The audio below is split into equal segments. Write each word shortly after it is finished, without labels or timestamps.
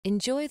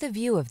Enjoy the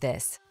view of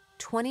this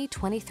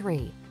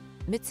 2023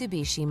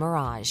 Mitsubishi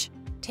Mirage.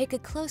 Take a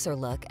closer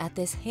look at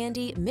this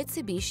handy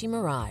Mitsubishi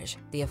Mirage,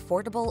 the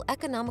affordable,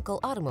 economical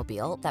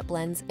automobile that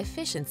blends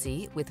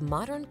efficiency with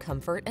modern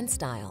comfort and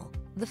style.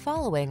 The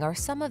following are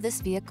some of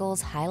this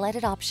vehicle's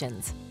highlighted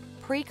options: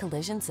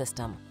 pre-collision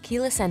system,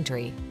 keyless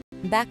entry,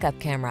 backup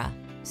camera,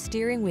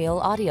 steering wheel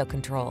audio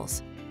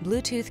controls,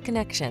 Bluetooth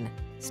connection,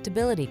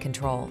 stability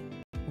control,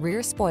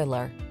 rear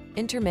spoiler,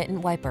 intermittent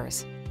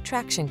wipers,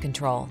 traction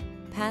control,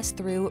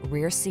 pass-through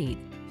rear seat.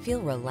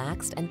 Feel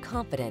relaxed and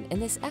confident in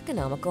this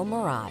economical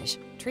Mirage.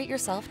 Treat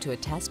yourself to a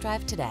test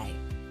drive today.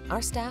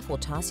 Our staff will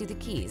toss you the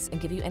keys and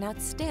give you an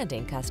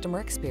outstanding customer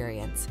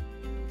experience.